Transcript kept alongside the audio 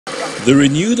The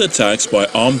renewed attacks by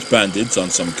armed bandits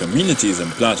on some communities in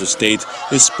Plateau State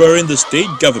is spurring the state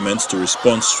government to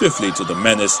respond swiftly to the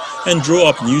menace and draw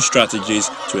up new strategies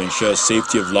to ensure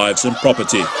safety of lives and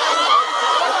property.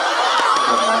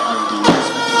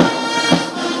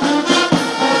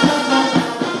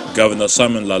 Governor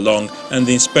Simon Lalong and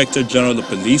the Inspector General of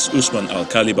Police Usman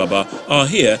Alkali Baba are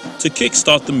here to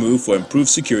kickstart the move for improved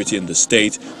security in the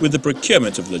state with the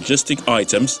procurement of logistic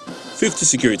items, 50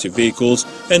 security vehicles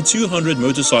and 200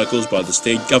 motorcycles by the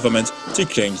state government to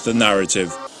change the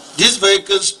narrative. These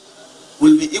vehicles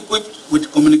will be equipped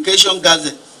with communication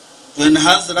gadgets to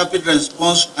enhance rapid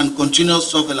response and continuous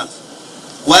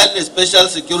surveillance, while the special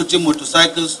security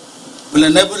motorcycles will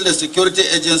enable the security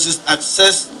agencies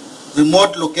access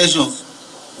remote locations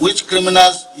which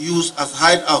criminals use as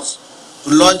hideouts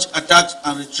to launch attacks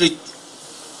and retreat.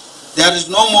 There is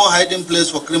no more hiding place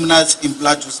for criminals in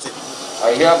Plateau State.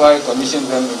 I hereby commission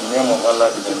them in the name of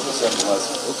Allah, the Beneficent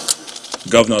Mercy.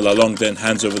 Governor Lalong then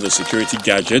hands over the security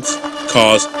gadgets,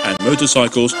 cars and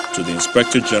motorcycles to the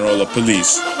Inspector General of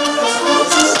Police.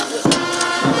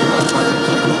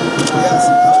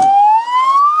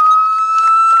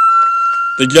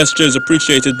 The gesture is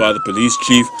appreciated by the police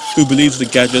chief, who believes the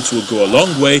gadgets will go a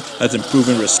long way at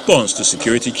improving response to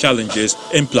security challenges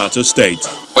in Plateau State.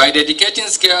 By dedicating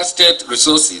scarce state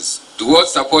resources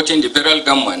towards supporting the federal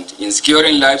government in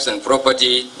securing lives and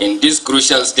property in this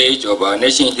crucial stage of our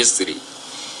nation's history,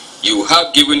 you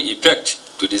have given effect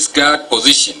to the scarce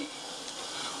position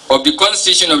of the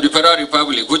Constitution of the Federal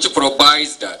Republic, which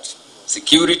provides that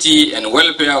security and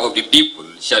welfare of the people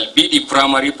shall be the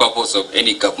primary purpose of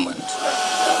any government.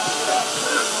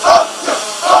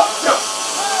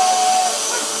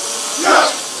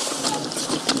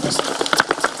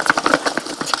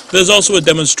 There's also a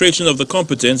demonstration of the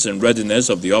competence and readiness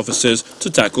of the officers to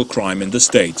tackle crime in the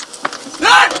state.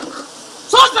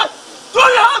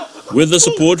 With the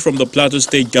support from the Plateau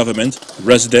State government,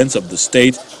 residents of the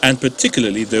state, and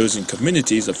particularly those in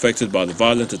communities affected by the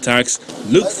violent attacks,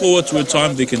 look forward to a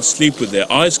time they can sleep with their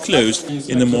eyes closed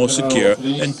in a more secure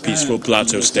and peaceful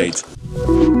Plateau State.